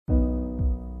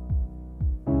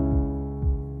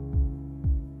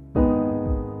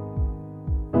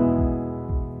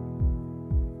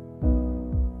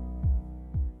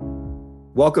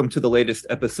Welcome to the latest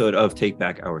episode of Take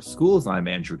Back Our Schools. I'm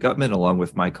Andrew Gutman, along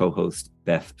with my co-host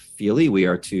Beth Feely. We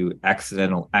are two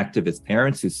accidental activist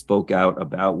parents who spoke out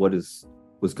about what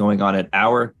was going on at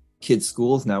our kids'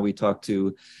 schools. Now we talk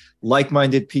to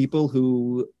like-minded people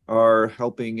who are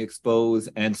helping expose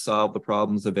and solve the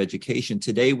problems of education.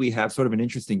 Today we have sort of an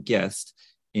interesting guest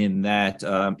in that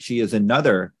she is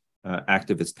another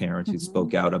activist parent who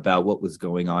spoke out about what was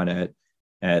going on at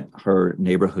her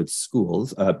neighborhood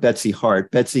schools. Betsy Hart.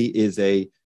 Betsy is a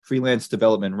freelance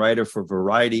development writer for a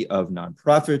variety of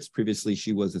nonprofits. Previously,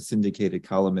 she was a syndicated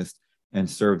columnist and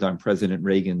served on President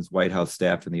Reagan's White House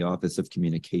staff in the Office of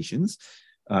Communications.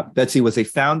 Betsy was a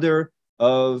founder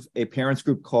of a parents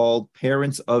group called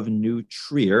Parents of New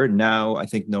Trier, now I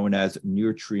think known as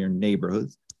New Trier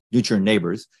Neighbors,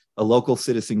 a local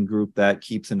citizen group that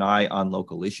keeps an eye on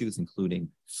local issues, including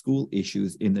school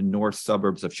issues in the north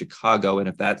suburbs of Chicago. And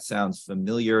if that sounds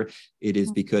familiar, it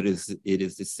is because it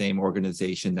is the same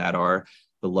organization that our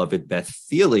beloved Beth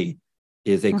Feely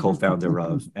is a co-founder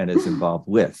of and is involved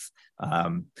with.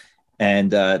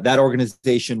 That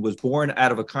organization was born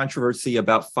out of a controversy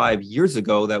about 5 years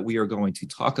ago that we are going to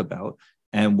talk about,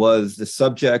 and was the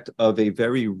subject of a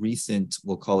very recent,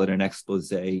 we'll call it an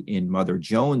expose in Mother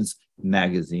Jones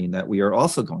magazine that we are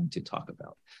also going to talk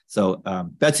about. So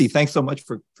Betsy, thanks so much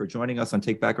for joining us on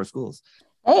Take Back Our Schools.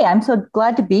 Hey, I'm so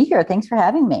glad to be here. Thanks for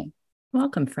having me.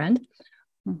 Welcome, friend.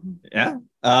 Yeah.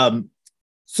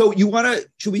 So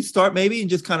should we start maybe and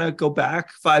just kind of go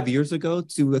back 5 years ago to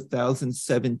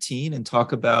 2017 and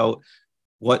talk about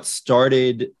what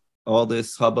started all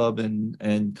this hubbub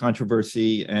and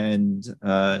controversy and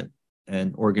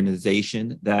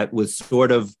organization that was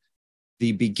sort of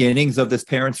the beginnings of this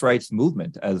parents' rights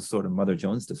movement, as sort of Mother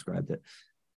Jones described it?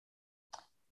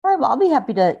 All right, well, I'll be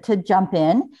happy to jump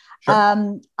in.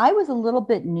 Sure. I was a little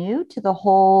bit new to the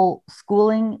whole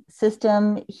schooling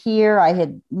system here. I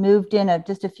had moved in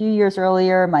just a few years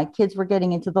earlier. My kids were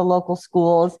getting into the local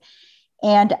schools,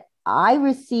 and I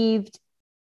received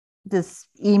this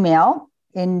email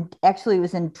it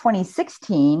was in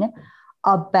 2016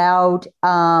 about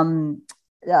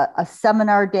a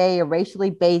seminar day, a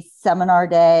racially based seminar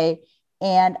day.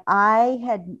 And I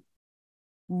had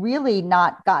really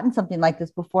not gotten something like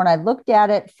this before. And I looked at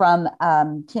it from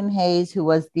Tim Hayes, who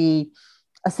was the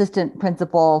assistant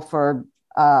principal for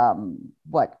I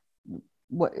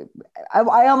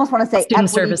almost want to say student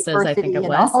services, I think it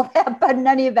was, all that, but in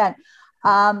any event.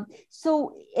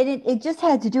 So it just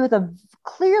had to do with a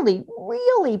clearly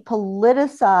really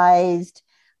politicized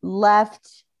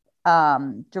left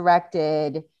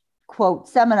directed quote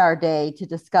seminar day to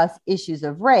discuss issues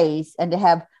of race, and to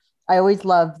have, I always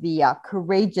love the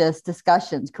courageous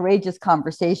discussions, courageous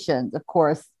conversations. Of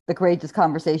course, the courageous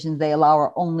conversations they allow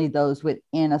are only those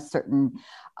within a certain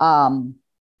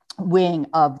wing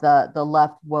of the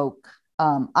left woke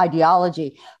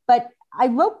ideology. But I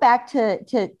wrote back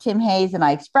to Tim Hayes and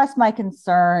I expressed my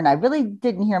concern. I really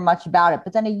didn't hear much about it.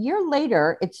 But then a year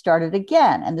later, it started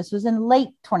again. And this was in late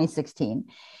 2016.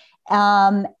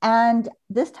 And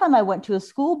this time I went to a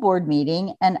school board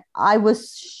meeting and I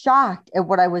was shocked at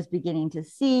what I was beginning to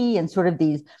see, and sort of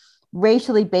these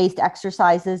racially based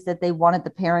exercises that they wanted the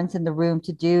parents in the room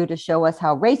to do to show us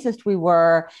how racist we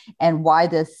were and why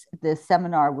this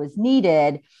seminar was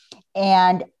needed.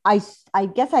 And I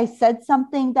guess I said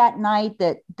something that night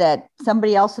that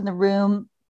somebody else in the room,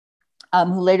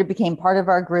 who later became part of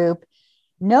our group,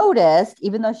 noticed,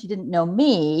 even though she didn't know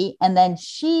me. And then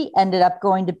she ended up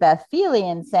going to Beth Feely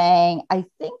and saying, I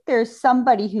think there's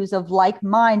somebody who's of like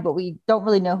mind, but we don't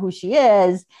really know who she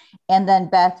is. And then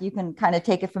Beth, you can kind of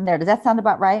take it from there. Does that sound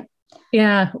about right?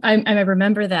 Yeah, I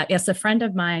remember that. Yes, a friend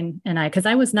of mine and I, because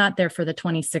I was not there for the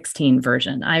 2016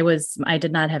 version. I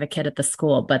did not have a kid at the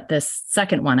school, but this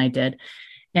second one I did.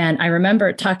 And I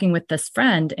remember talking with this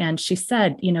friend, and she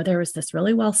said, there was this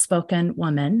really well-spoken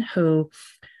woman who,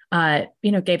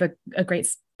 gave a great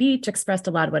speech, expressed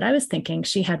a lot of what I was thinking.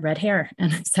 She had red hair.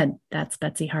 And I said, that's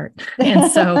Betsy Hart.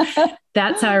 And so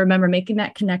that's how I remember making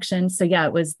that connection. So yeah,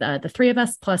 it was the three of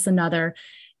us plus another.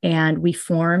 And we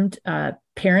formed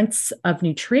Parents of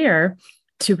New Trier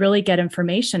to really get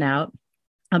information out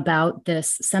about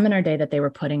this seminar day that they were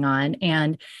putting on.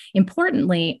 And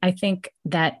importantly, I think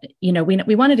that,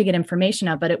 we wanted to get information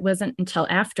out, but it wasn't until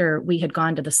after we had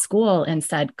gone to the school and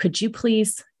said, could you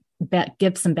please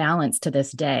give some balance to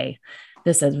this day?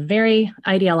 This is very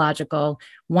ideological,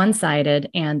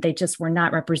 one-sided, and they just were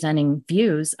not representing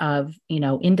views of,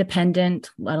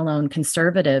 independent, let alone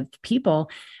conservative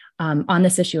people on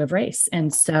this issue of race.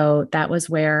 And so that was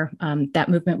where that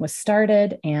movement was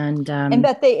started. And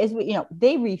that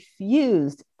they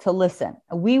refused to listen.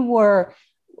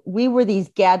 we were these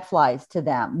gadflies to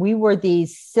them. We were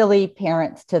these silly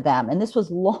parents to them. And this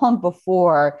was long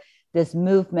before this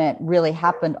movement really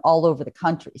happened all over the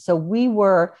country. So we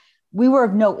were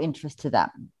of no interest to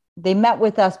them. They met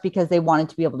with us because they wanted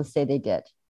to be able to say they did.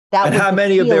 And how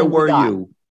many of there were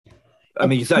you? I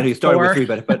mean, you started with 3,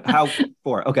 but how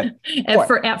 4? Okay.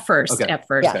 At first.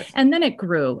 Yes. And then it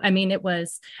grew. I mean,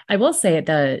 I will say at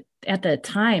the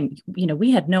time,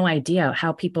 we had no idea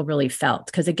how people really felt.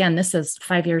 Because again, this is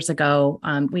 5 years ago.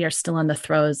 We are still in the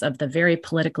throes of the very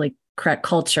politically correct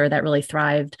culture that really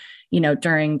thrived,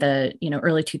 during the,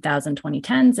 early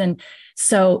 2010s. And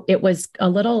so it was a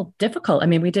little difficult. I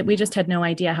mean, we just had no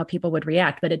idea how people would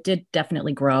react, but it did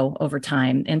definitely grow over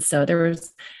time. And so there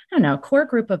was, a core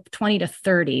group of 20 to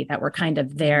 30 that were kind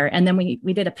of there. And then we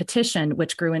did a petition,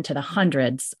 which grew into the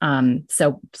hundreds.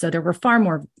 So there were far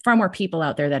more people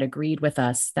out there that agreed with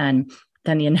us than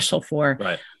the initial 4.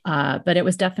 Right. But it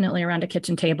was definitely around a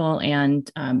kitchen table and,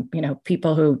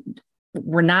 people who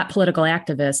were not political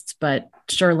activists, but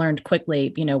sure learned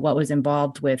quickly, what was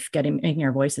involved with making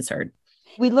our voices heard.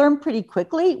 We learned pretty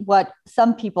quickly what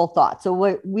some people thought.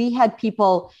 So we had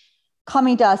people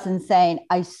coming to us and saying,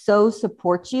 I so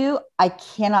support you. I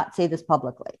cannot say this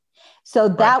publicly. So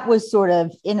that was sort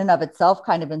of in and of itself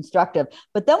kind of instructive.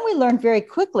 But then we learned very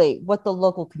quickly what the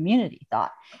local community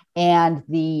thought. And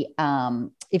the,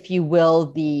 if you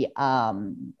will, the,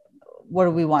 what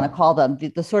do we want to call them?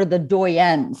 The sort of the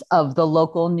doyens of the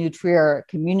local New Trier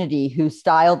community who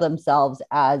style themselves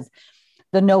as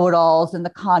the know-it-alls and the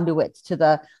conduits to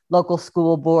the local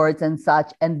school boards and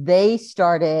such. And they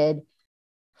started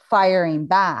firing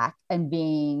back and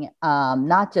being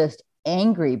not just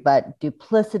angry, but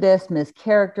duplicitous,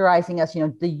 mischaracterizing us,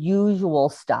 the usual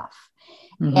stuff.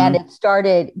 Mm-hmm. And it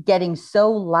started getting so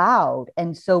loud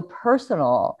and so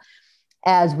personal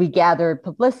as we gathered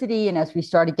publicity and as we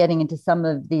started getting into some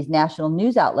of these national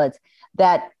news outlets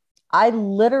that I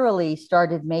literally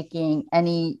started making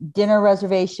any dinner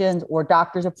reservations or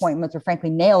doctor's appointments or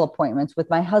frankly nail appointments with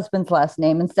my husband's last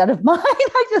name instead of mine.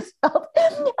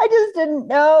 I just didn't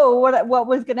know what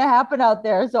was going to happen out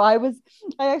there. So I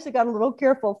actually got a little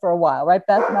careful for a while, right,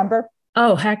 Beth? Remember?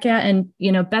 Oh, heck yeah. And,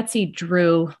 Betsy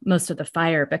drew most of the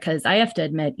fire because I have to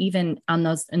admit, even in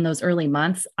those early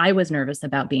months, I was nervous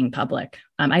about being public.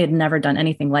 I had never done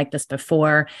anything like this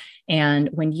before. And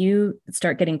when you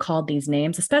start getting called these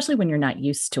names, especially when you're not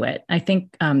used to it, I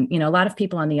think, a lot of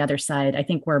people on the other side, I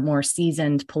think were more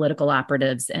seasoned political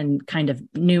operatives and kind of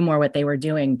knew more what they were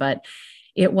doing. But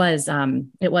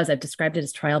I've described it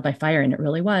as trial by fire, and it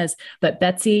really was. But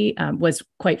Betsy was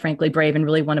quite frankly brave and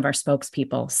really one of our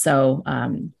spokespeople. So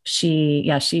she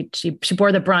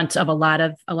bore the brunt of a lot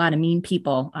of mean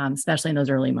people, especially in those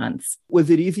early months. Was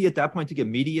it easy at that point to get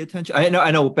media attention?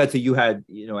 I know, Betsy, you had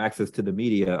access to the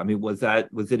media. I mean, was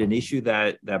it an issue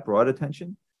that brought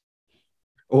attention,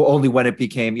 or only when it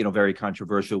became very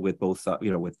controversial with both sides,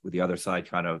 with the other side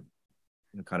kind of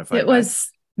fight it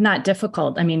was not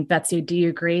difficult. I mean, Betsy, do you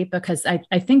agree? Because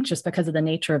I think just because of the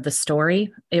nature of the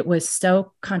story, it was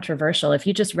so controversial. If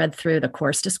you just read through the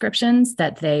course descriptions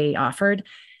that they offered,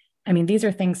 I mean, these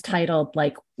are things titled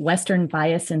like Western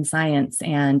Bias in Science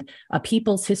and A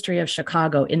People's History of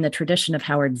Chicago in the Tradition of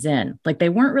Howard Zinn. Like they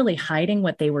weren't really hiding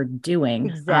what they were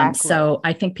doing. Exactly. So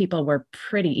I think people were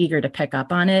pretty eager to pick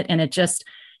up on it. And it just,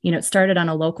 it started on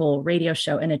a local radio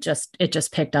show and it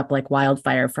just picked up like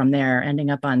wildfire from there,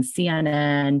 ending up on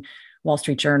CNN, Wall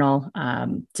Street Journal,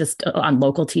 just on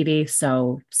local TV.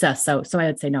 So I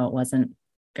would say, no, it wasn't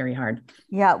very hard.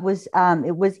 Yeah, it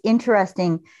was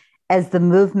interesting as the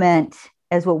movement,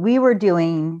 as what we were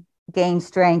doing gained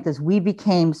strength, as we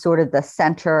became sort of the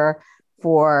center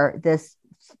for this,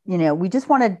 we just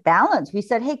wanted balance. We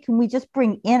said, hey, can we just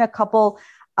bring in a couple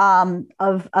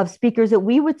of speakers that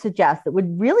we would suggest that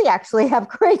would really actually have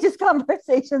courageous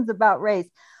conversations about race.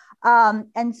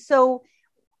 And so,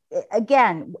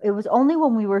 again, it was only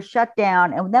when we were shut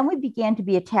down and then we began to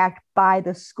be attacked by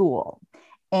the school.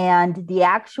 And the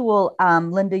actual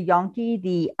Linda Yonke,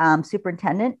 the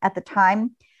superintendent at the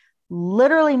time,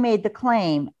 literally made the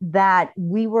claim that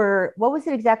we were, what was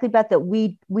it exactly, Beth, that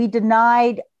we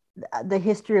denied the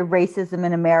history of racism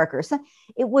in America. So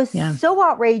it was so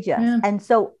outrageous and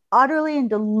so utterly and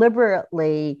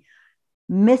deliberately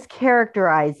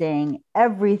mischaracterizing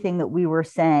everything that we were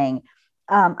saying.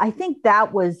 I think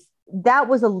that was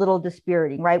a little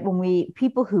dispiriting, right? When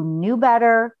people who knew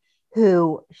better,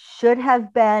 who should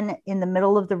have been in the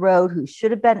middle of the road, who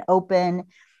should have been open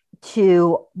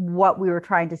to what we were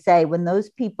trying to say, when those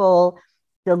people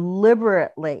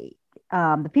deliberately,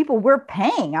 the people we're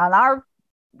paying on our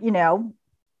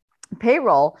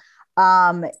payroll,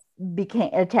 became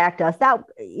attacked us, that,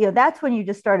 that's when you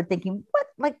just started thinking,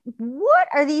 what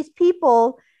are these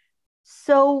people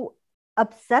so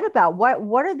upset about?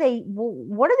 What are they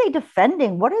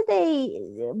defending? What are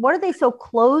they so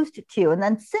closed to? And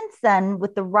then since then,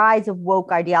 with the rise of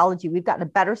woke ideology, we've gotten a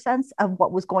better sense of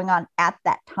what was going on at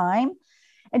that time.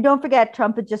 And don't forget,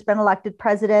 Trump had just been elected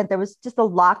president. There was just a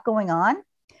lot going on.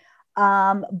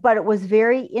 But it was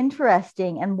very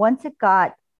interesting. And once it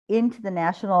got into the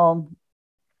national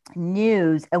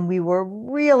news and we were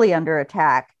really under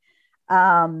attack,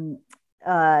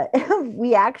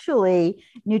 we actually,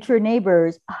 New Trier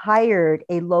Neighbors hired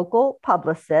a local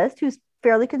publicist who's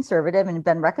fairly conservative and had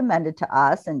been recommended to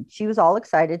us. And she was all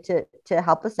excited to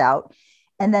help us out.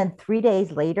 And then 3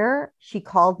 days later, she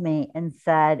called me and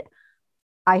said,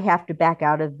 I have to back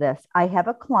out of this. I have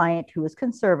a client who is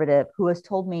conservative who has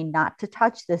told me not to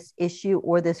touch this issue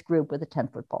or this group with a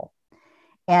 10-foot pole.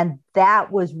 And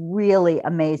that was really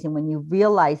amazing when you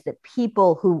realize that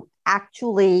people who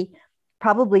actually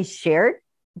probably shared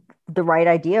the right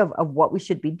idea of what we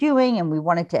should be doing, and we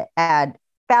wanted to add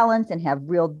balance and have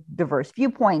real diverse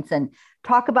viewpoints and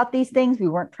talk about these things. We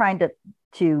weren't trying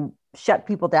to shut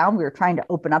people down. We were trying to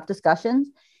open up discussions.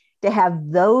 To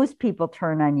have those people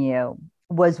turn on you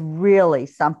was really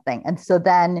something. And so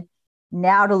then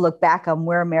now to look back on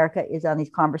where America is on these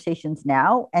conversations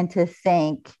now and to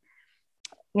think,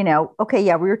 okay,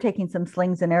 yeah, we were taking some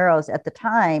slings and arrows at the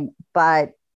time,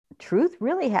 but truth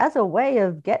really has a way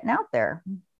of getting out there.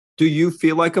 Do you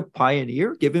feel like a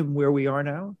pioneer given where we are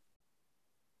now?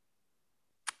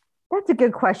 That's a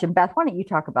good question. Beth, why don't you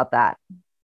talk about that?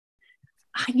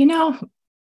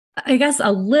 I guess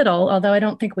a little, although I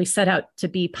don't think we set out to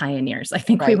be pioneers. I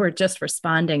think we were just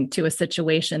responding to a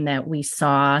situation that we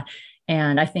saw.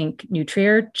 And I think New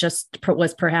Trier just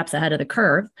was perhaps ahead of the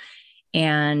curve.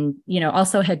 And,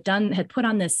 also had put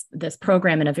on this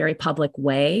program in a very public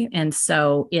way. And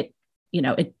so it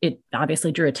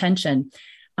obviously drew attention.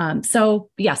 So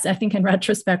yes, I think in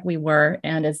retrospect we were.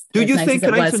 And do you think,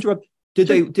 can I just interrupt?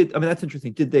 That's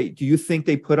interesting. Do you think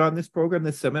they put on this program,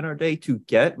 this seminar day, to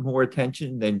get more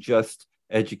attention than just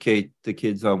educate the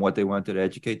kids on what they wanted to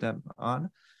educate them on?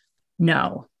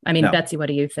 No. No. Betsy, what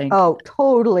do you think? Oh,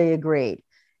 totally agreed.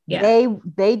 Yeah.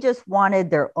 They just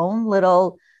wanted their own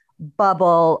little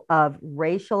bubble of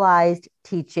racialized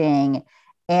teaching.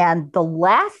 And the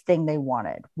last thing they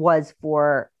wanted was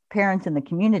for parents in the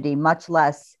community, much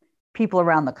less people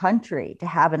around the country, to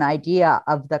have an idea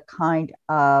of the kind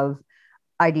of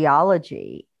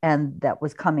ideology and that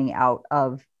was coming out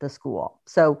of the school.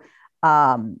 So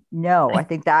no, I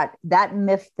think that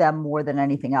miffed them more than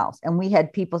anything else. And we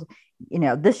had people,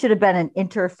 this should have been an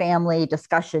inter-family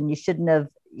discussion. You shouldn't have,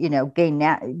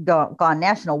 gone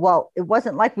national. Well, it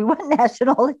wasn't like we went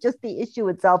national. It's just the issue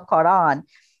itself caught on.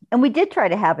 And we did try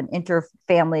to have an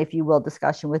inter-family, if you will,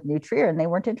 discussion with New Trier, and they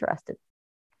weren't interested.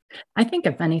 I think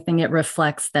if anything, it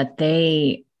reflects that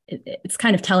it's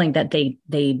kind of telling that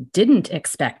they didn't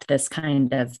expect this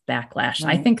kind of backlash.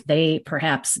 Right. I think they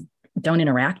perhaps don't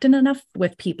interact enough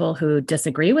with people who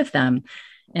disagree with them.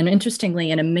 And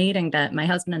interestingly, in a meeting that my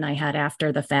husband and I had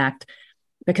after the fact,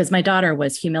 because my daughter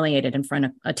was humiliated in front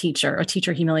of a teacher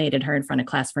humiliated her in front of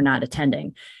class for not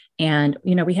attending. And,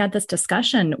 we had this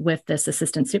discussion with this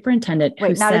assistant superintendent.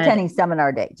 Attending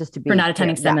seminar day, just to be for not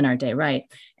attending seminar day. Right.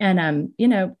 And,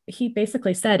 he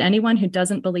basically said, anyone who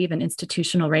doesn't believe in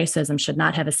institutional racism should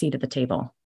not have a seat at the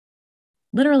table.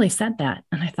 Literally said that.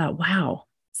 And I thought, wow.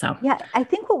 So, yeah, I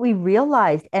think what we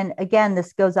realized, and again,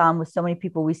 this goes on with so many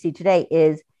people we see today,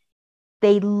 is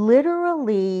they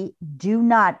literally do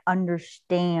not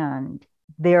understand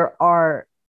there are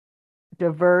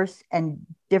diverse and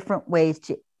different ways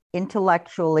to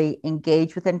intellectually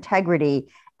engage with integrity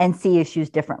and see issues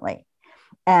differently.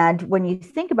 And when you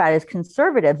think about it as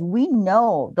conservatives, we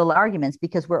know the arguments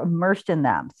because we're immersed in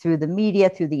them through the media,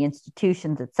 through the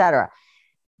institutions, et cetera.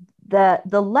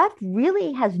 The left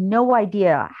really has no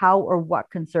idea how or what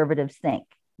conservatives think.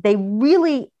 They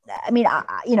really,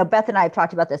 Beth and I have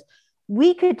talked about this.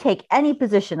 We could take any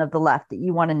position of the left that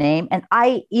you want to name, and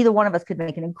either one of us could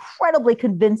make an incredibly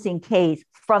convincing case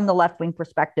from the left-wing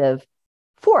perspective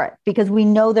for it, because we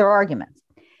know their arguments.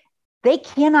 They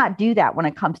cannot do that when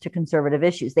it comes to conservative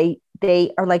issues.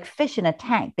 They are like fish in a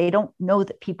tank. They don't know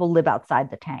that people live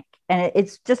outside the tank, and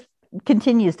it's just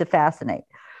continues to fascinate.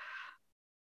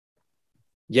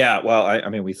 Yeah,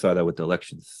 well, we saw that with the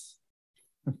elections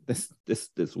this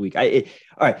week. All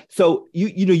right. So you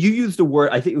used the word,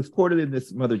 I think it was quoted in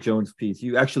this Mother Jones piece.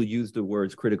 You actually used the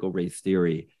words critical race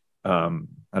theory.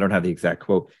 I don't have the exact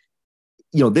quote.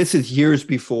 This is years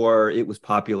before it was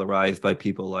popularized by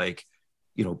people like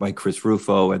by Chris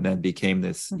Rufo, and then became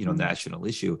this, national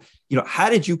issue. How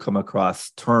did you come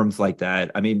across terms like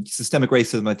that? I mean, systemic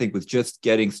racism, I think, was just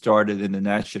getting started in the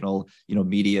national,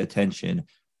 media attention,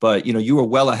 but, you were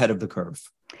well ahead of the curve.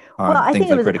 Well, I think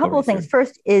it was a couple of things.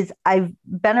 First is I've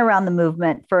been around the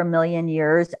movement for a million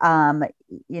years.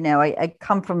 I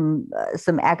come from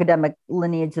some academic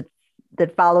lineage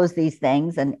that follows these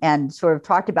things and sort of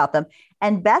talked about them.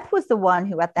 And Beth was the one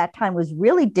who at that time was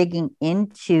really digging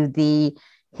into the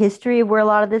history of where a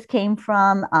lot of this came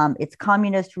from, its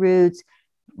communist roots,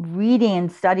 reading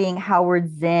and studying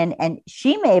Howard Zinn. And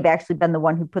she may have actually been the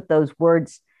one who put those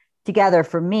words together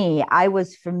for me. I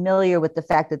was familiar with the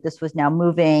fact that this was now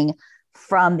moving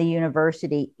from the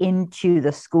university into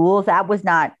the schools. I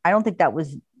don't think that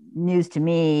was news to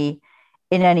me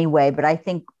in any way, but I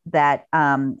think that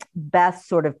Beth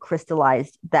sort of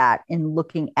crystallized that in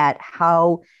looking at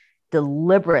how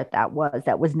deliberate that was.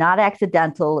 That was not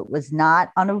accidental. It was not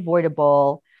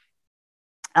unavoidable.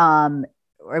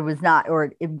 Or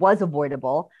it was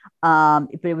avoidable, but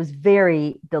it was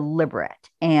very deliberate.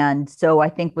 And so I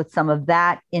think with some of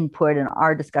that input in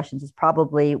our discussions is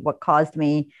probably what caused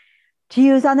me to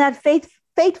use on that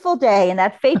fateful day and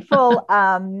that fateful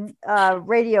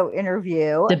radio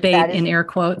interview. Debate in air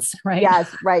quotes, right?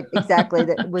 Yes, right, exactly.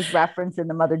 That was referenced in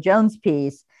the Mother Jones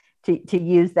piece to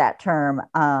use that term.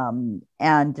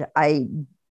 And I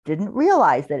didn't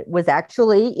realize that it was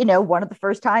actually, one of the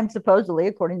first times, supposedly,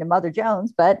 according to Mother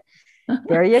Jones, but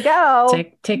there you go.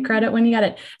 Take credit when you get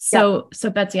it. So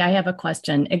Betsy, I have a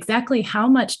question. Exactly how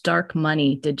much dark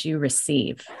money did you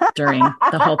receive during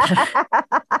the whole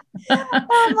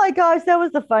Oh my gosh, that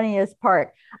was the funniest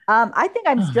part. I think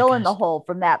I'm still in the hole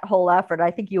from that whole effort.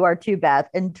 I think you are too, Beth,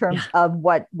 in terms of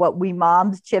what we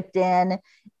moms chipped in.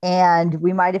 And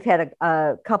we might have had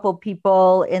a couple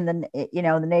people in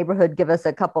the neighborhood give us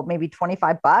a couple, maybe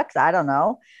 $25. I don't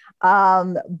know.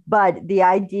 But the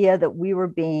idea that we were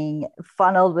being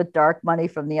funneled with dark money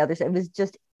from the other side, it was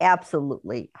just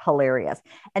absolutely hilarious.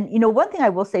 And, one thing I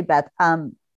will say, Beth,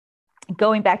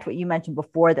 going back to what you mentioned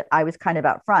before, that I was kind of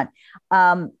out front,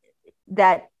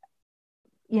 that,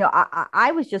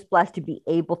 I was just blessed to be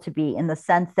able to be, in the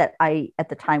sense that I, at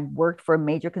the time, worked for a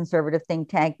major conservative think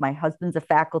tank. My husband's a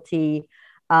faculty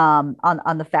on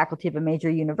the faculty of a major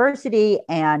university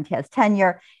and has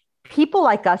tenure. People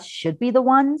like us should be the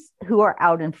ones who are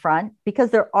out in front,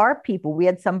 because there are people. We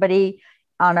had somebody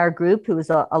on our group who was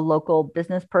a local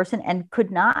business person and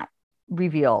could not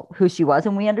reveal who she was.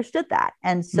 And we understood that.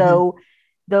 And so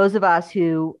those of us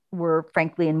who were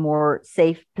frankly in more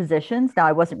safe positions, now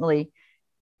I wasn't really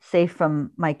safe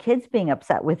from my kids being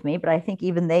upset with me, but I think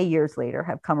even they years later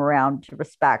have come around to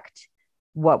respect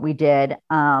what we did.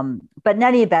 But in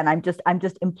any event, I'm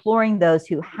just imploring those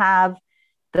who have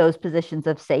those positions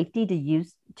of safety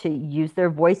to use their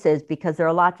voices, because there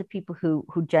are lots of people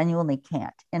who genuinely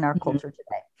can't in our culture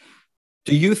today.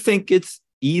 Do you think it's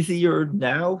easier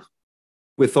now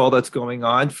with all that's going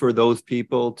on for those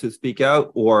people to speak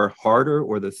out, or harder,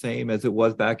 or the same as it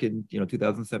was back in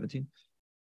 2017?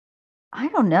 I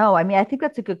don't know. I mean, I think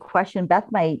that's a good question. Beth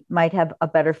might have a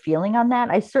better feeling on that.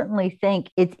 I certainly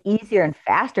think it's easier and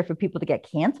faster for people to get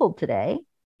canceled today.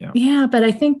 Yeah, but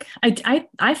I think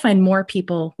I find more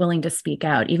people willing to speak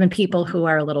out, even people who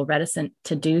are a little reticent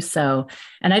to do so.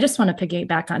 And I just want to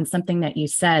piggyback on something that you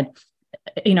said.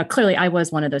 Clearly I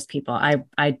was one of those people.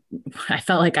 I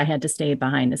felt like I had to stay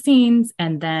behind the scenes,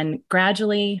 and then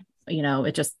gradually,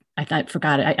 it just, I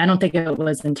forgot it. I don't think it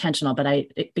was intentional, but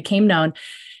it became known.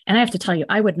 And I have to tell you,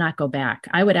 I would not go back.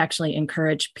 I would actually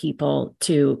encourage people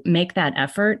to make that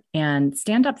effort and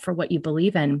stand up for what you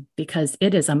believe in, because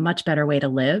it is a much better way to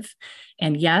live.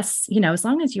 And yes, as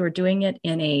long as you are doing it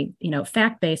in a,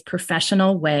 fact-based,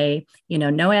 professional way,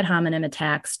 no ad hominem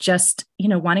attacks, just,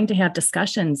 wanting to have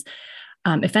discussions.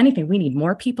 If anything, we need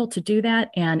more people to do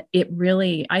that. And it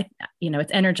really,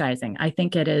 it's energizing. I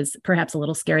think it is perhaps a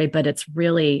little scary, but it's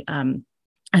really,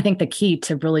 I think the key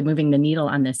to really moving the needle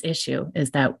on this issue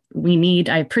is that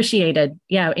I appreciated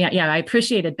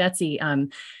Betsy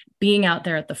being out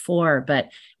there at the fore,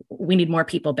 but we need more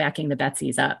people backing the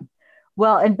Betsy's up.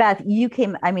 Well, and Beth, you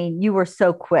were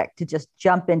so quick to just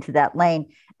jump into that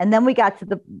lane. And then we got to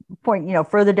the point,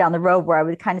 further down the road where I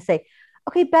would kind of say,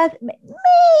 okay, Beth, maybe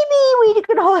we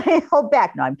could hold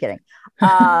back. No, I'm kidding.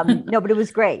 No, but it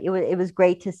was great. It was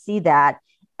great to see that.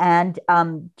 And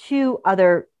two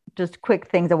other just quick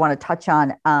things I want to touch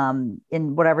on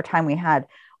in whatever time we had.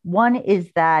 One is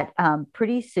that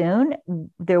pretty soon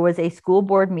there was a school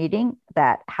board meeting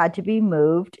that had to be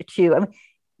moved to,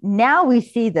 now we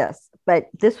see this, but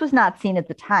this was not seen at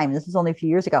the time. This was only a few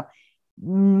years ago.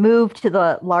 moved to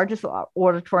the largest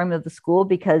auditorium of the school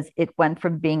because it went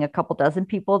from being a couple dozen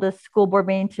people to school board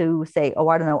meeting to say, oh,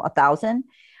 I don't know, 1,000.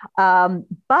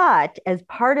 But as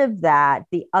part of that,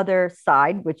 the other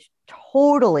side, which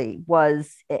totally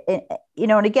was, and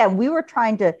again, we were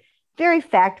trying to very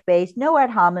fact-based, no ad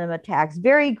hominem attacks,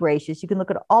 very gracious. You can look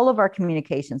at all of our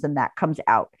communications and that comes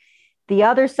out. The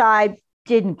other side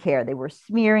didn't care. They were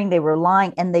smearing, they were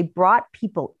lying, and they brought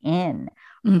people in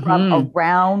from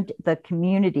around the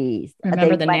communities.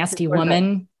 Remember the nasty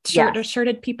woman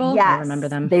shirted people? Yes. I remember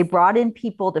them. They brought in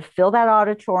people to fill that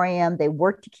auditorium. They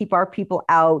worked to keep our people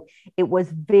out. It was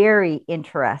very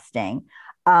interesting.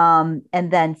 And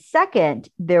then second,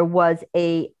 there was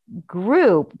a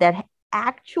group that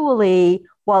actually,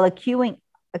 while accusing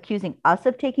us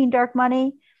of taking dark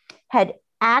money, had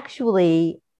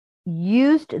actually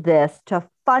used this to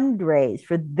fundraise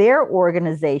for their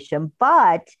organization,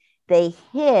 but they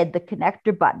hid the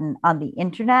connector button on the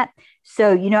internet.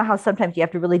 So you know how sometimes you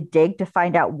have to really dig to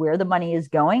find out where the money is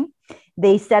going?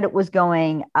 They said it was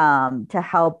going to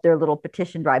help their little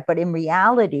petition drive, but in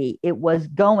reality, it was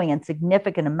going, and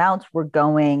significant amounts were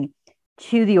going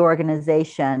to the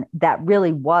organization that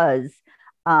really was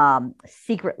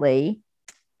secretly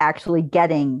actually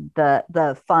getting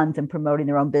the funds and promoting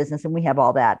their own business. And we have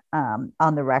all that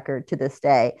on the record to this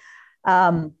day.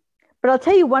 But I'll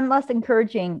tell you one less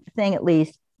encouraging thing, at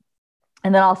least,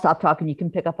 and then I'll stop talking. You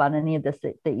can pick up on any of this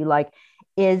that you like,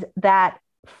 is that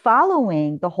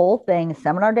following the whole thing,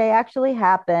 seminar day actually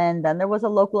happened. Then there was a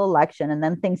local election, and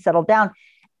then things settled down.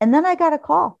 And then I got a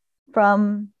call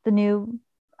from the new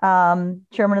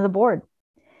chairman of the board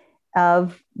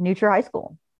of New Trier High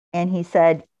School. And he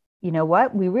said, you know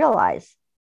what? We realize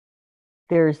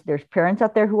there's parents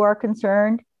out there who are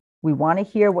concerned. We want to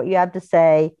hear what you have to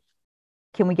say.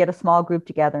 Can we get a small group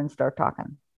together and start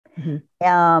talking? Mm-hmm.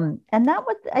 And that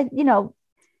was, that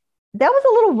was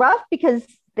a little rough because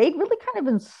they really kind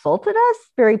of insulted us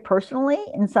very personally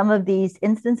in some of these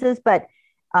instances. But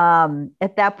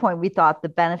at that point, we thought the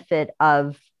benefit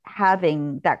of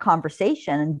having that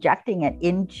conversation, injecting it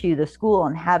into the school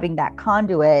and having that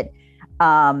conduit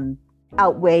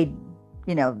outweighed,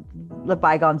 let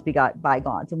bygones be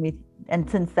bygones. And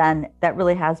since then, that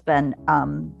really has been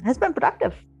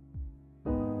productive.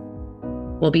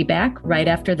 We'll be back right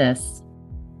after this.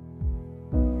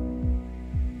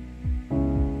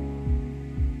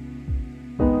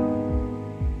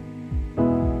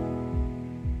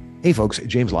 Hey folks,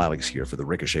 James Lilex here for the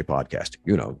Ricochet Podcast.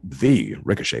 The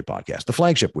Ricochet Podcast, the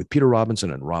flagship with Peter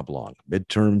Robinson and Rob Long.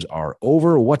 Midterms are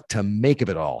over. What to make of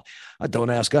it all?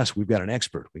 Don't ask us. We've got an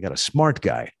expert. We got a smart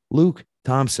guy, Luke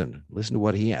Thompson. Listen to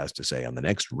what he has to say on the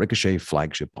next Ricochet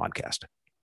Flagship Podcast.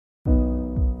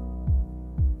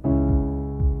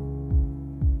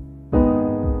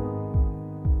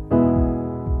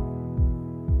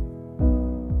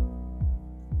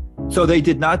 So they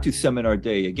did not do seminar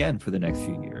day again for the next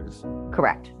few years.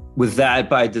 Correct. Was that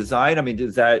by design? I mean,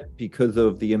 is that because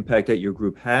of the impact that your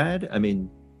group had? I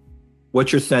mean,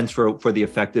 what's your sense for the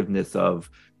effectiveness of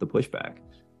the pushback?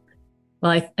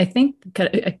 Well, I think,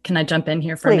 can I jump in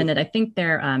here for a minute? I think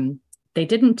they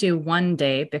didn't do one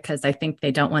day because I think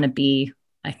they don't want to be,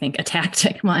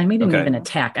 attacked. Well, I didn't even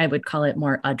attack. I would call it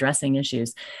more addressing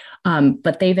issues.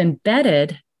 But they've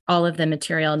embedded all of the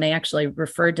material, and they actually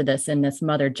referred to this in this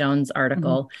Mother Jones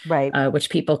article, which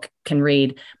people can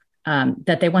read,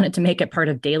 that they wanted to make it part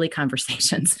of daily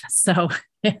conversations. So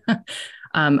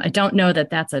I don't know that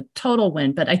that's a total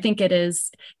win, but I think it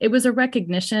was a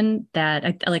recognition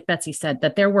that, like Betsy said,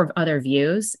 that there were other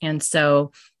views. And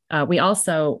so we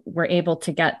also were able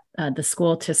to get the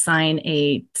school to sign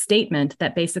a statement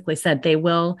that basically said they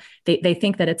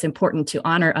think that it's important to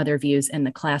honor other views in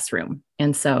the classroom.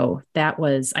 And so that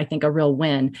was, I think, a real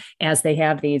win as they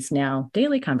have these now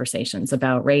daily conversations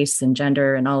about race and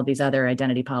gender and all of these other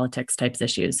identity politics types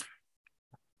issues.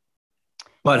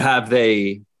 But have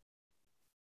they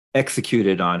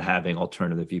executed on having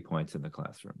alternative viewpoints in the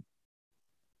classroom?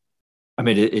 I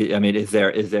mean, is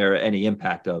there any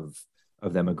impact of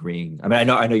them agreeing? I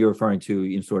mean, I know you're referring to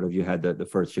you had the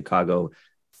first Chicago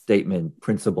statement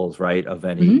principles, right, of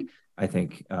any, I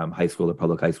think, high school or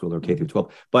public high school or K through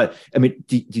 12. But I mean,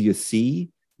 do you see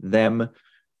them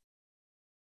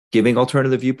giving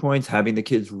alternative viewpoints, having the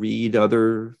kids read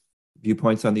other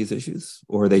viewpoints on these issues?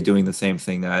 Or are they doing the same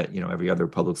thing that, every other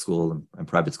public school and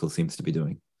private school seems to be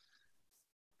doing?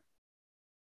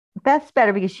 That's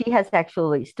better because she has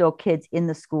actually still kids in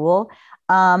the school.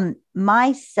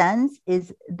 My sense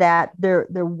is that there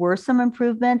were some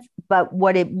improvements, but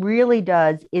what it really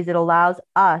does is it allows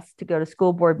us to go to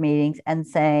school board meetings and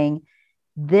saying,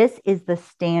 this is the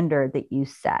standard that you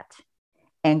set.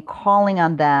 and calling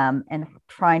on them and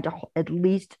trying to at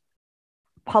least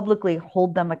publicly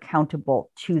hold them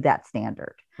accountable to that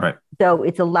standard. Right. So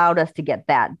it's allowed us to get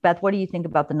that. Beth, what do you think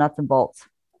about the nuts and bolts?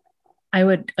 I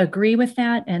would agree with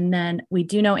that. And then we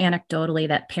do know anecdotally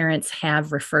that parents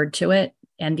have referred to it.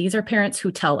 And these are parents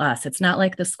who tell us. It's not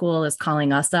like the school is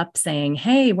calling us up saying,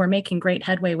 hey, we're making great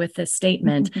headway with this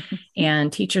statement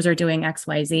and teachers are doing X,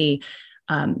 Y, Z,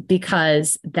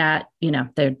 because that,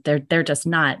 they're just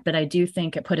not. But I do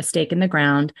think it put a stake in the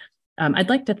ground. I'd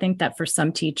like to think that for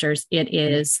some teachers, it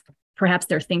is perhaps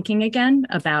they're thinking again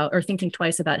about, or thinking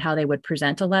twice about how they would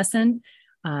present a lesson.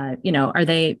 Has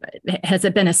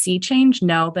it been a sea change?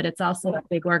 No, but it's also a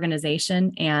big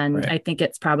organization. And right. I think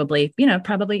it's probably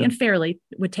and fairly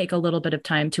would take a little bit of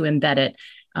time to embed it.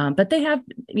 But they have,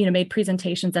 made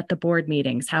presentations at the board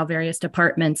meetings, how various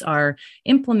departments are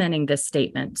implementing this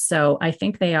statement. So I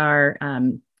think they are,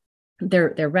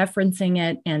 they're referencing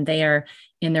it and they are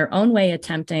in their own way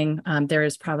attempting. There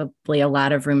is probably a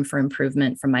lot of room for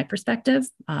improvement from my perspective.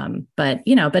 But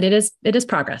it is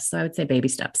progress. So I would say baby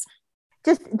steps.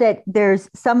 Just that there's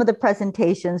some of the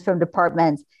presentations from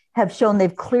departments have shown they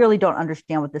clearly don't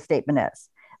understand what the statement is.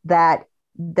 That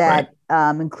right.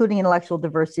 Including intellectual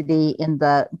diversity in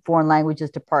the foreign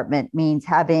languages department means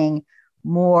having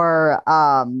more,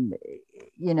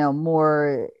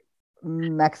 more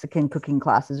Mexican cooking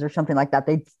classes or something like that.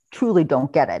 They truly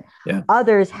don't get it. Yeah.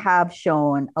 Others have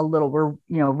shown a little, we're,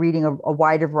 reading a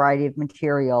wider variety of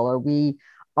material, or we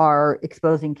are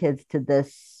exposing kids to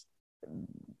this,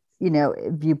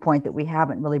 viewpoint that we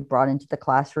haven't really brought into the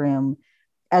classroom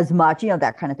as much,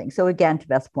 that kind of thing. So again, to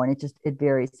Beth's point, it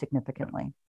varies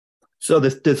significantly. So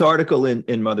this article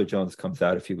in Mother Jones comes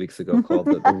out a few weeks ago called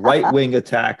the right-wing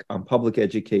attack on public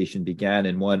education began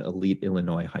in one elite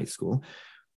Illinois high school.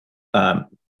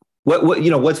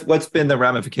 What's been the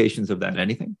ramifications of that?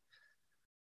 Anything?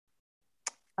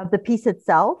 Of the piece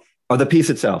itself? Of the piece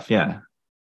itself, yeah.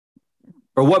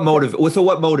 Or what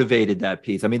motivated that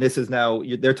piece? I mean, this is now,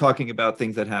 they're talking about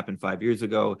things that happened 5 years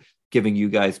ago, giving you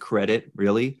guys credit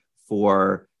really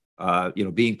for,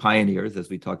 being pioneers, as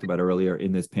we talked about earlier,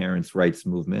 in this parents' rights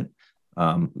movement.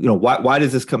 Why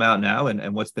does this come out now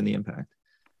and what's been the impact?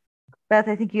 Beth,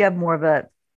 I think you have more of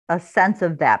a sense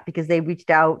of that because they reached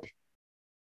out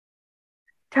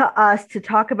to us to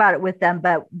talk about it with them,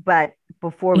 but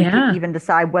before we could even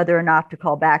decide whether or not to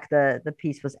call back, the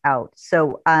piece was out.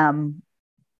 So,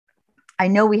 I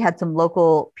know we had some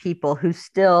local people who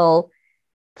still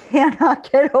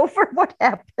cannot get over what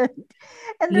happened.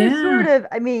 And they're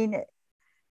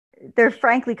they're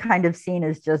frankly kind of seen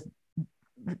as just,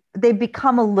 they've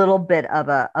become a little bit of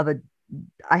a,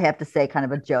 I have to say, kind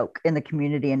of a joke in the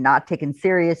community and not taken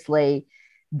seriously.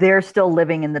 They're still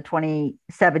living in the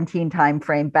 2017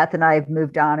 timeframe. Beth and I have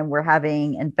moved on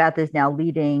and Beth is now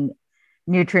leading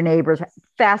Neutral Neighbors,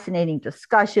 fascinating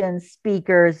discussions,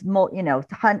 speakers,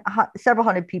 several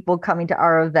hundred people coming to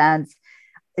our events,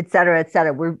 et cetera, et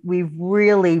cetera. We've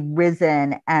really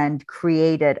risen and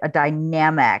created a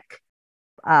dynamic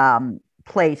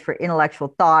place for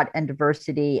intellectual thought and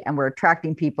diversity, and we're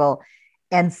attracting people.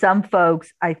 And some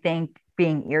folks, I think,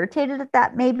 being irritated at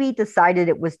that, maybe decided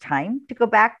it was time to go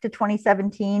back to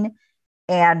 2017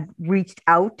 and reached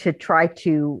out to try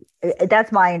to,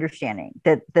 that's my understanding,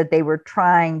 that they were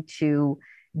trying to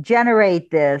generate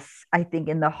this, I think,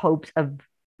 in the hopes of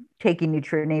taking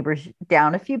Neutral Neighbors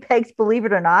down a few pegs, believe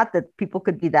it or not, that people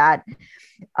could be that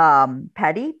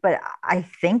petty. But I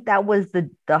think that was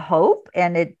the hope,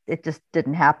 and it just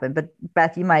didn't happen. But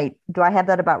Beth, do I have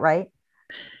that about right?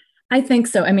 I think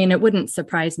so. I mean, it wouldn't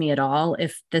surprise me at all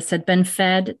if this had been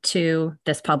fed to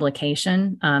this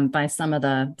publication by some of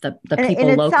the people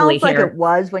and locally sounds here. Like it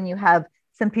was when you have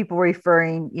some people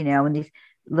referring, in these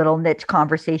little niche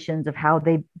conversations of how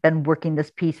they've been working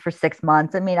this piece for 6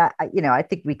 months. I mean, I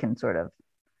think we can sort of,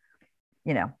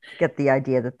 get the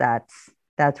idea that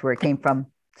that's where it came from.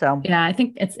 So yeah, I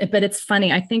think it's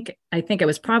funny. I think it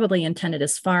was probably intended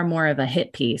as far more of a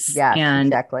hit piece. Yeah, and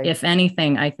exactly. If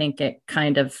anything, I think it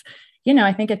kind of,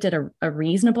 I think it did a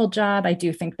reasonable job. I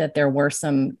do think that there were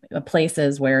some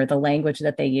places where the language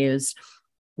that they used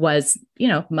was,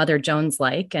 Mother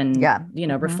Jones-like and,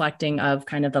 reflecting of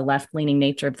kind of the left-leaning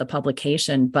nature of the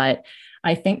publication. But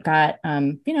I think got,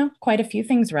 quite a few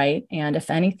things right. And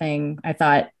if anything, I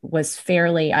thought was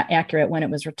fairly accurate when it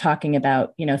was talking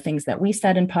about, things that we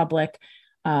said in public.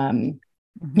 A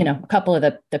couple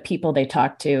of the people they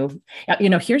talked to,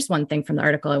 here's one thing from the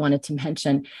article I wanted to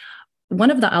mention. one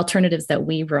of the alternatives that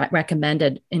we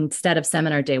recommended instead of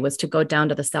seminar day was to go down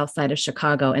to the south side of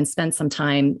Chicago and spend some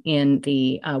time in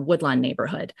the Woodlawn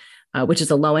neighborhood, which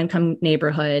is a low-income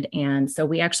neighborhood. And so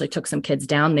we actually took some kids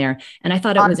down there, and I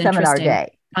thought it was interesting.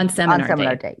 On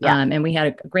seminar day. Yeah. And we had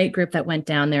a great group that went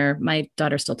down there. My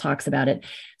daughter still talks about it.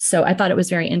 So I thought it was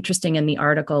very interesting in the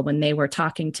article when they were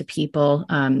talking to people,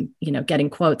 getting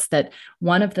quotes, that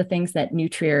one of the things that New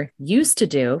Trier used to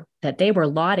do that they were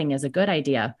lauding as a good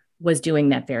idea was doing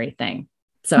that very thing.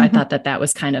 So I thought that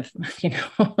was kind of,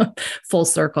 full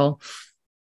circle.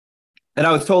 And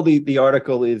I was told the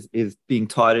article is being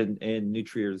taught in New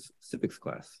Trier's civics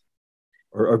class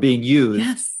or being used.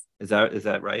 Yes. Is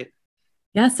that right?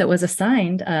 Yes, it was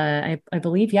assigned, I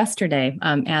believe yesterday,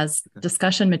 as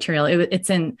discussion material. It's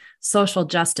in social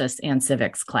justice and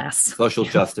civics class. Social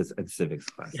justice and civics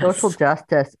class. Yes. Social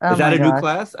justice. Is that a new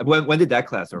class? When did that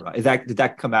class arrive? Did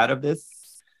that come out of this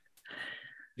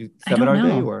seminar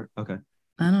day or okay?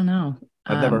 I don't know.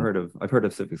 I've heard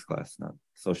of civics class, not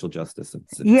social justice and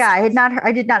civics. Yeah,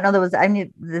 I did not know there was. I knew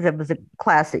there was a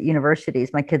class at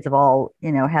universities. My kids have all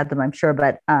had them, I'm sure,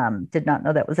 but did not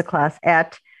know that was a class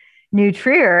at New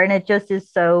Trier. And it just is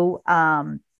so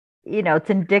it's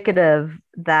indicative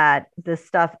that this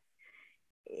stuff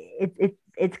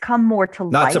it's come more to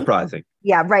light. Not surprising.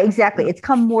 Yeah, right. Exactly. It's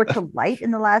come more to light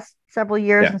in the last several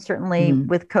years, and certainly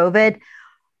with COVID.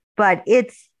 But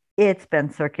it's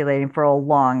been circulating for a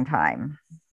long time.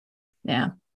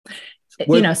 Yeah.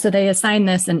 So they assigned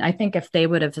this, and I think if they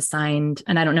would have assigned,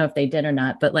 and I don't know if they did or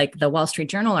not, but like the Wall Street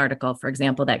Journal article, for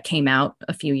example, that came out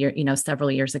several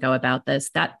years ago about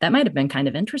this, that might have been kind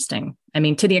of interesting. I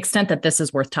mean, to the extent that this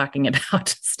is worth talking about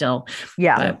still.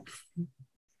 Yeah.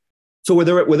 So were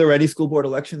there any school board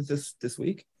elections this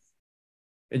week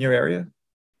in your area?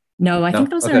 No, I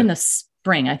think those are in the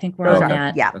spring. I think we're on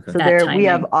that. Yeah. Okay. So we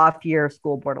have off-year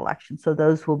school board elections. So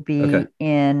those will be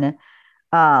in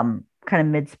kind of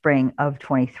mid-spring of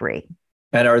 23.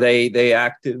 And are they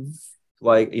active,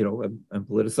 like, and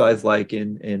politicized like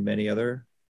in many other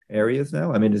areas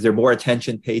now? I mean, is there more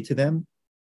attention paid to them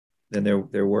than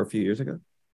there were a few years ago?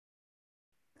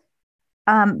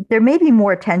 There may be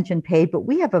more attention paid, but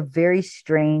we have a very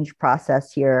strange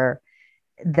process here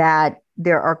that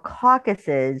there are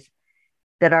caucuses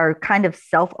that are kind of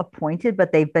self-appointed,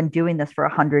 but they've been doing this for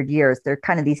 100 years. They're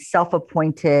kind of these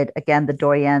self-appointed, again, the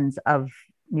doyens of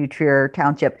New Trier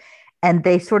Township, and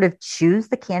they sort of choose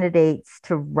the candidates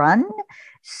to run.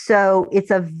 So it's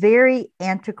a very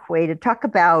antiquated, talk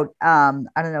about,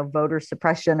 voter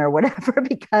suppression or whatever,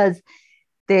 because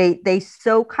they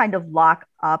so kind of lock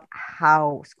up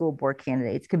how school board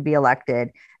candidates can be elected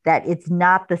that it's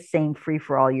not the same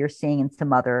free-for-all you're seeing in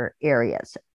some other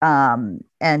areas.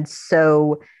 And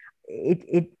so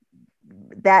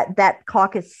that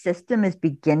caucus system is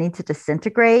beginning to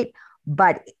disintegrate,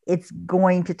 but it's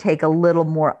going to take a little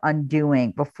more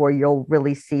undoing before you'll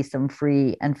really see some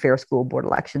free and fair school board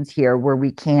elections here, where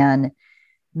we can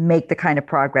make the kind of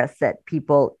progress that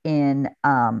people in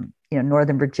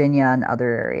Northern Virginia and other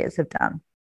areas have done.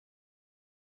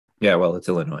 Yeah, well, it's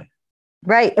Illinois.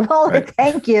 Right. Well,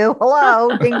 thank you.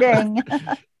 Hello, ding ding.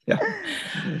 Yeah.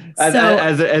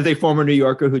 As a former New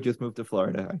Yorker who just moved to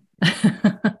Florida,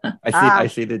 I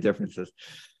see the differences.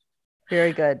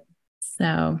 Very good.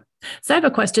 So I have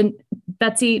a question,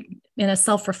 Betsy, in a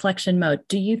self-reflection mode.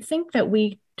 Do you think that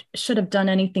we should have done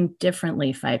anything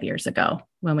differently 5 years ago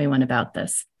when we went about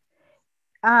this?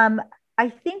 I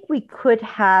think we could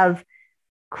have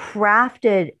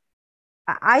crafted.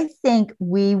 I think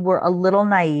we were a little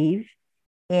naive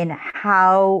in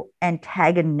how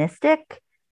antagonistic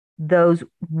those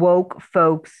woke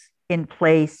folks in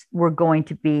place were going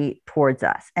to be towards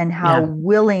us, and how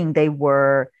willing they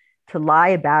were to lie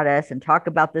about us and talk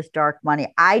about this dark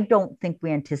money. I don't think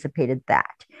we anticipated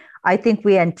that. I think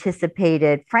we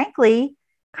anticipated, frankly,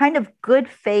 kind of good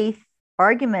faith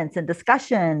arguments and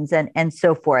discussions and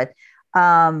so forth.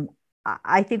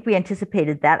 I think we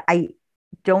anticipated that. I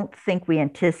don't think we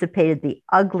anticipated the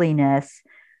ugliness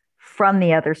from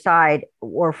the other side,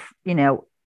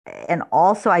 and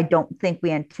also I don't think we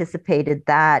anticipated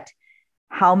that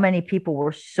how many people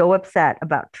were so upset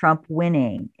about Trump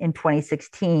winning in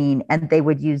 2016, and they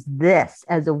would use this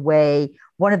as a way,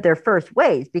 one of their first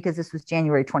ways, because this was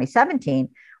January 2017,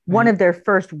 one of their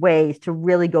first ways to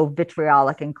really go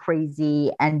vitriolic and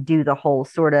crazy and do the whole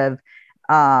sort of,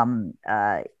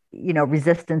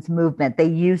 resistance movement. They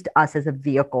used us as a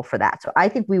vehicle for that. So I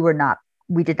think we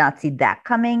did not see that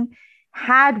coming.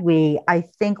 Had we, I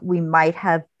think we might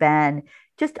have been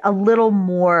just a little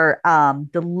more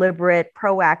deliberate,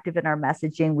 proactive in our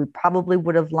messaging. We probably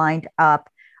would have lined up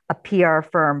a PR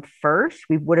firm first.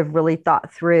 We would have really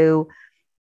thought through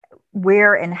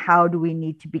where and how do we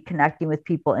need to be connecting with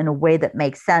people in a way that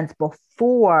makes sense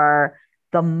before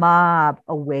the mob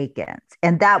awakens.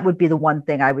 And that would be the one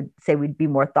thing I would say we'd be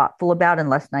more thoughtful about and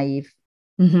less naive.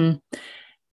 Mm-hmm.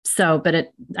 So, but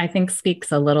it, I think,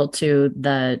 speaks a little to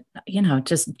the,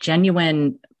 just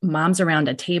genuine moms around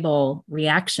a table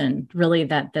reaction, really,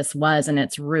 that this was in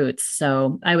its roots.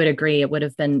 So I would agree. It would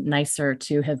have been nicer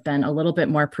to have been a little bit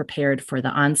more prepared for the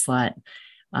onslaught.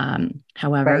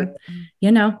 However,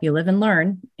 right. You live and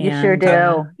learn. You sure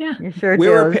do. Yeah, you sure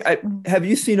do. Have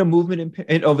you seen a movement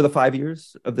in over the 5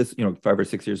 years of this, 5 or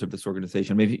 6 years of this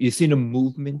organization? Maybe you've seen a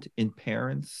movement in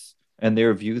parents and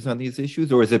their views on these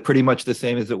issues, or is it pretty much the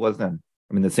same as it was then?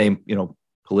 I mean, the same,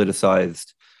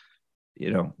 politicized,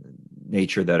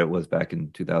 nature that it was back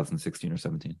in 2016 or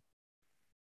 17.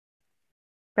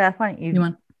 Beth, why don't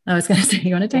you? I was going to say,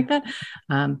 you want to take that?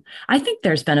 I think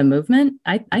there's been a movement.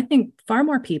 I think far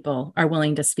more people are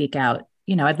willing to speak out.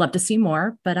 I'd love to see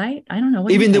more, but I don't know.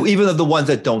 Even of the ones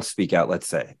that don't speak out, let's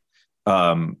say,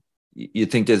 you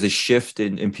think there's a shift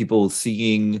in people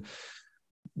seeing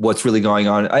what's really going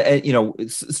on,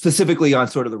 specifically on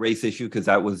sort of the race issue, because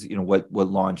that was, what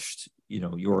launched,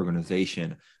 your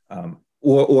organization,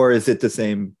 or is it the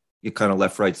same kind of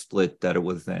left-right split that it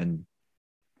was then?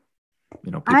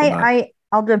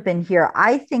 I'll jump in here.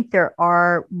 I think there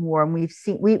are more, and we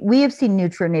have seen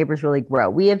Neutral Neighbors really grow.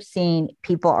 We have seen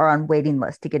people are on waiting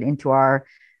lists to get into our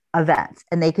events,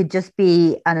 and they could just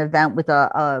be an event with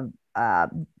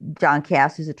John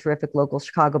Cass, who's a terrific local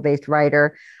Chicago-based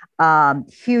writer.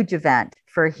 Huge event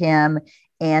for him,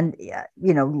 and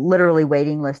literally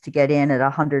waiting list to get in at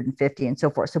 150 and so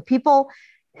forth. So people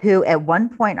who at one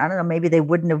point, I don't know, maybe they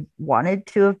wouldn't have wanted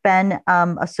to have been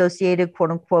associated,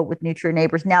 quote unquote, with Neutral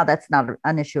Neighbors. Now that's not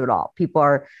an issue at all. People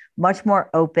are much more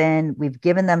open. We've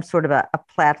given them sort of a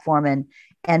platform,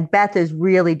 and Beth is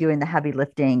really doing the heavy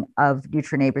lifting of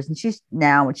Neutral Neighbors. And she's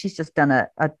just done a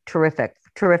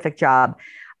terrific job.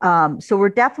 So we're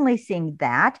definitely seeing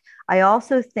that. I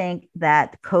also think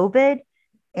that COVID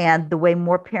and the way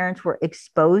more parents were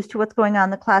exposed to what's going on in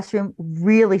the classroom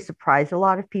really surprised a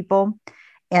lot of people.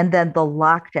 And then the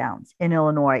lockdowns in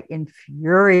Illinois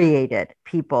infuriated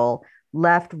people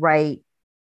left, right,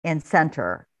 and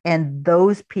center. And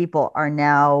those people are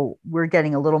now, we're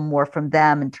getting a little more from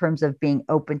them in terms of being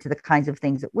open to the kinds of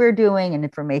things that we're doing and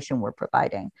information we're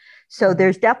providing. So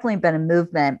there's definitely been a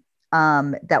movement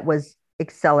that was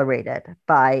accelerated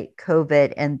by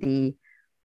COVID and the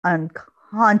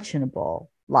unconscionable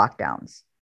lockdowns.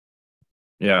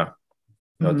 Yeah,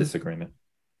 no disagreement.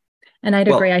 And I'd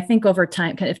agree. I think over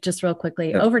time, if just real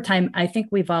quickly, over time, I think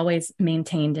we've always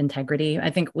maintained integrity. I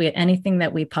think anything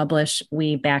that we publish,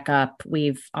 we back up.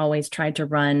 We've always tried to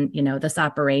run, this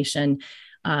operation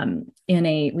in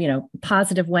a,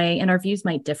 positive way. And our views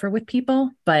might differ with people,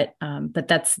 but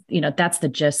that's, that's the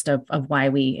gist of why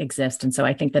we exist. And so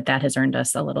I think that has earned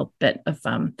us a little bit of,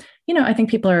 I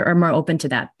think people are more open to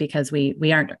that because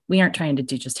we aren't trying to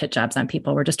do just hit jobs on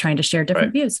people. We're just trying to share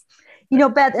different views.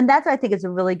 Beth, and that's, I think, is a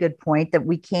really good point that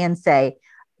we can say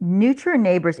Neutral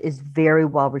Neighbors is very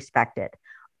well respected.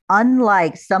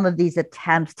 Unlike some of these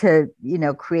attempts to,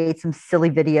 create some silly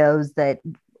videos that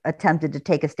attempted to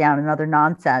take us down and other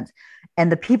nonsense. And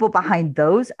the people behind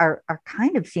those are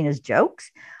kind of seen as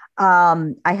jokes.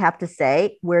 I have to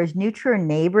say, whereas Neutral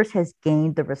Neighbors has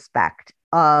gained the respect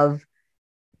of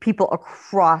people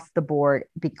across the board,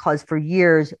 because for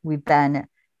years we've been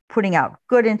putting out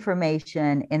good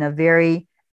information in a very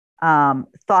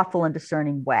thoughtful and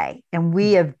discerning way. And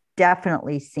we have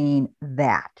definitely seen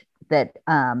that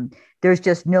there's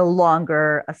just no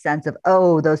longer a sense of,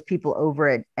 those people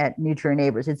over at Neutral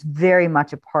Neighbors. It's very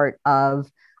much a part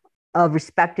of a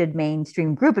respected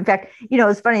mainstream group. In fact,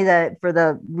 it's funny that for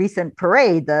the recent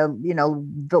parade, the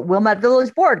Wilmette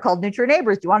Village Board called Neutral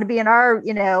Neighbors, do you want to be in our,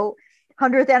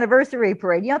 100th anniversary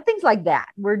parade? Things like that.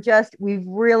 We've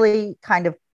really kind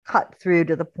of cut through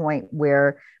to the point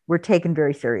where we're taken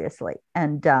very seriously.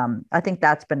 And I think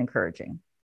that's been encouraging.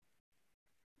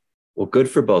 Well, good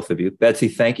for both of you. Betsy,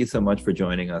 thank you so much for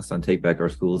joining us on Take Back Our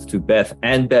Schools. To Beth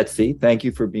and Betsy, thank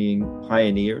you for being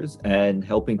pioneers and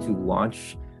helping to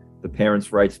launch the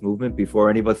parents' rights movement before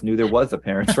any of us knew there was a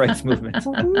parents' rights movement.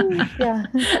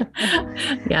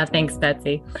 Yeah, thanks,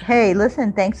 Betsy. Hey,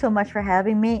 listen, thanks so much for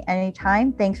having me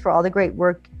anytime. Thanks for all the great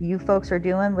work you folks are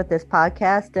doing with this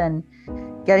podcast and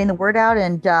getting the word out,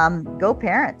 and go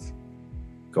parents.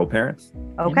 Go parents.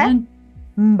 Okay.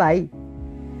 Amen. Bye.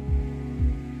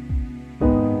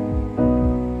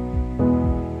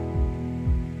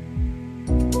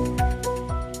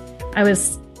 I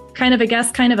was kind of a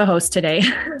guest, kind of a host today.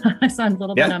 So I'm a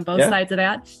little bit on both sides of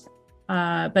that.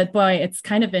 But boy, it's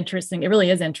kind of interesting. It really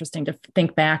is interesting to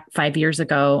think back 5 years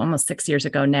ago, almost 6 years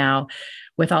ago now,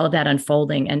 with all of that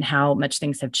unfolding and how much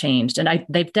things have changed. And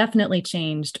they've definitely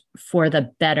changed for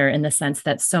the better in the sense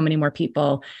that so many more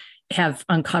people have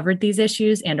uncovered these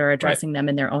issues and are addressing them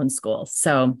in their own schools.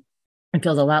 So it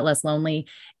feels a lot less lonely.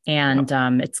 And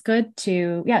it's good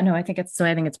to, I think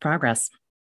it's progress.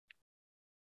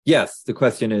 Yes. The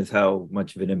question is, how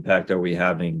much of an impact are we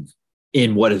having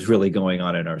in what is really going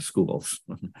on in our schools?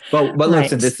 But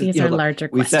listen, these are larger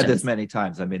questions. We've said this many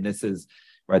times. I mean, this is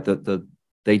right.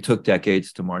 They took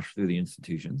decades to march through the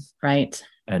institutions. Right.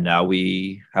 And now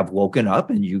we have woken up,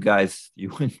 and you guys,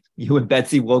 you and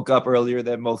Betsy woke up earlier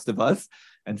than most of us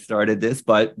and started this,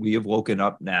 but we have woken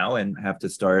up now and have to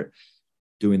start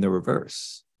doing the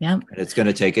reverse. Yeah. And it's going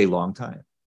to take a long time.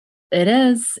 It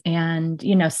is. And,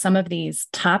 some of these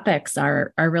topics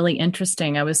are really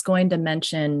interesting. I was going to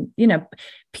mention,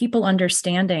 people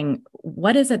understanding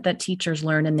what is it that teachers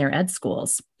learn in their ed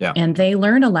schools. Yeah. And they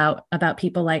learn a lot about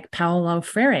people like Paulo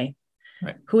Freire,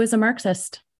 who is a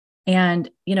Marxist. And,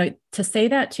 to say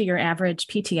that to your average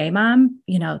PTA mom,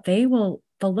 they'll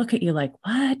look at you like,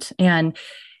 what? And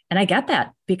I get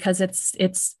that, because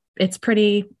it's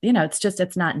pretty,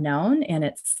 it's not known, and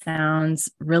it sounds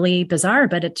really bizarre,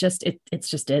 but it just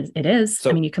is. So,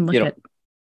 I mean, you can look at.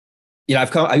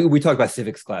 We talk about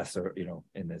civics class, or,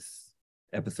 in this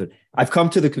episode, I've come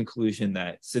to the conclusion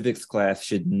that civics class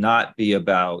should not be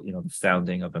about, the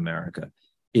founding of America.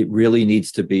 It really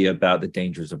needs to be about the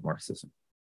dangers of Marxism.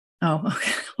 Oh,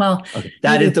 okay. Well,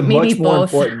 that is the much more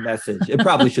important message. It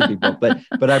probably should be both,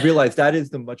 but I realized that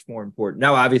is the much more important.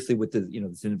 Now, obviously, with the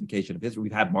the signification of history,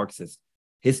 we've had Marxist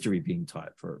history being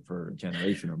taught for a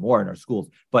generation or more in our schools.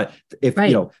 But if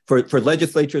for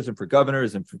legislatures and for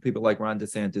governors and for people like Ron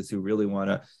DeSantis who really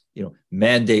want to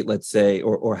mandate, let's say,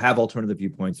 or have alternative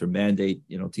viewpoints or mandate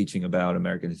teaching about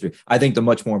American history, I think the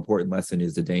much more important lesson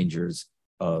is the dangers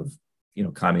of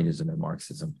communism and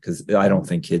Marxism, because I don't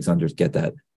think kids get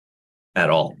that at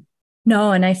all.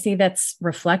 No, and I see that's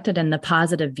reflected in the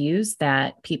positive views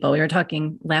that we were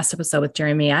talking last episode with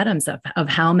Jeremy Adams of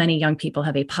how many young people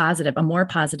have a more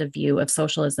positive view of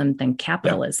socialism than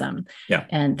capitalism. Yeah.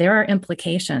 And there are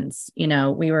implications.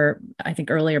 We were, I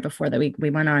think earlier before that we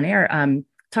went on air,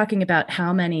 talking about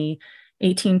how many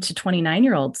 18 to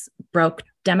 29-year-olds broke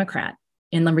Democrat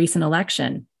in the recent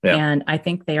election. Yeah. And I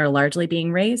think they are largely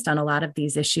being raised on a lot of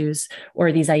these issues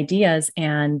or these ideas,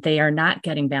 and they are not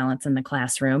getting balance in the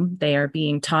classroom. They are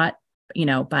being taught,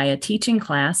 by a teaching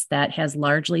class that has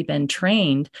largely been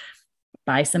trained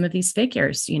by some of these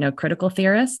figures, critical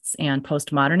theorists and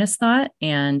postmodernist thought.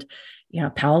 And,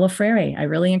 Paulo Freire, I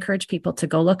really encourage people to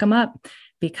go look him up,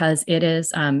 because it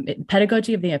is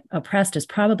Pedagogy of the Oppressed is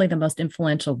probably the most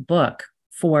influential book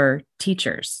for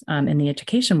teachers in the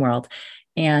education world.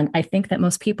 And I think that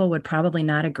most people would probably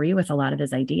not agree with a lot of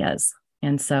his ideas.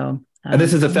 And so. And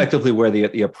this is effectively where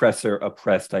the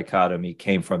oppressor-oppressed dichotomy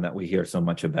came from that we hear so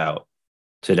much about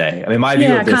today. I mean, my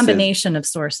view of this combination of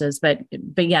sources, but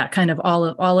yeah, kind of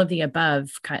all of the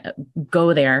above kind of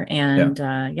go there. And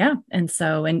and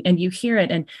so, and you hear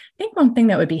it. And I think one thing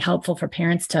that would be helpful for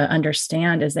parents to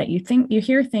understand is that you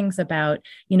hear things about,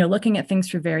 looking at things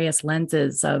through various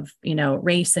lenses of,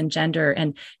 race and gender,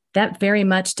 and that very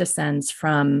much descends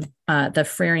from the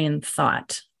Freirean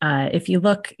thought. If you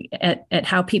look at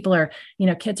how people are,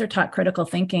 kids are taught critical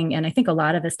thinking. And I think a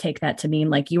lot of us take that to mean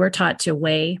like you are taught to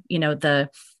weigh, the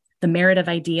merit of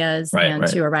ideas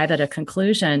to arrive at a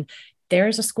conclusion.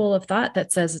 There's a school of thought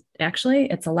that says, actually,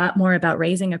 it's a lot more about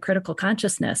raising a critical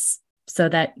consciousness so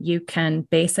that you can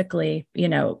basically,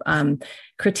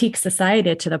 critique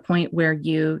society to the point where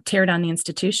you tear down the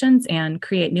institutions and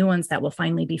create new ones that will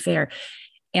finally be fair.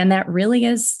 And that really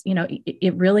is,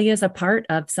 it really is a part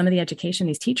of some of the education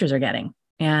these teachers are getting.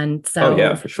 And so, oh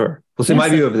yeah, for sure. Well, so my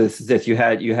view of this is this: you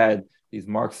had these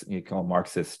you call them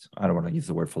Marxist. I don't want to use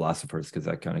the word philosophers because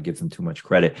that kind of gives them too much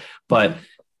credit. But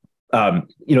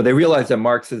they realized that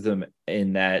Marxism,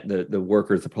 in that the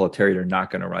workers, the proletariat, are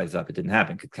not going to rise up. It didn't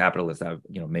happen because capitalists have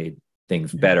made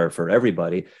things better for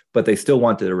everybody, but they still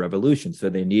wanted a revolution. So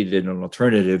they needed an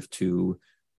alternative to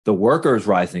the workers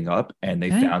rising up, and they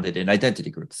found it in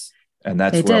identity groups. And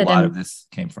that's where a lot of this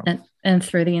came from. And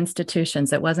through the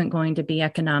institutions, it wasn't going to be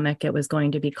economic, it was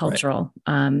going to be cultural.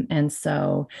 Right. And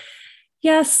so,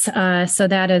 yes, so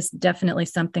that is definitely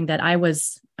something that I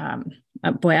was,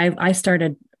 I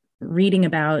started reading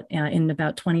about in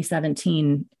about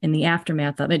 2017 in the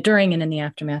aftermath of it, during and in the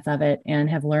aftermath of it,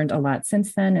 and have learned a lot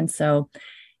since then. And so,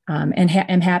 I'm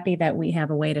happy that we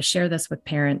have a way to share this with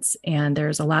parents. And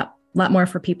there's a lot lot more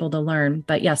for people to learn.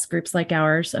 But yes, groups like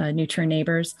ours, New Turn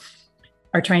Neighbors,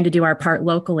 are trying to do our part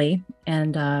locally.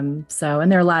 And and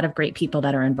there are a lot of great people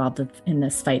that are involved in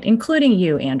this fight, including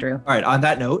you, Andrew. All right. On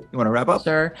that note, you want to wrap up?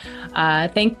 Sure.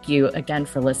 Thank you again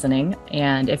for listening.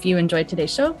 And if you enjoyed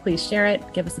today's show, please share it,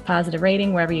 give us a positive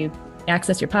rating wherever you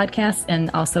access your podcasts, and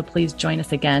also please join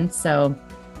us again. So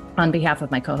on behalf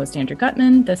of my co-host, Andrew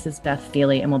Gutman, this is Beth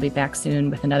Feely, and we'll be back soon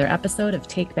with another episode of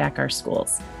Take Back Our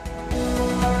Schools.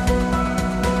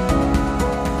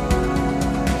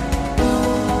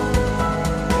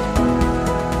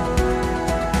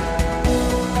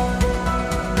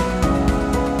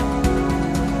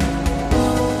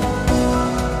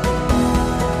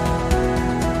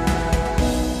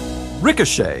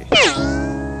 Ricochet.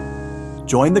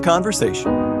 Join the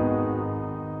conversation.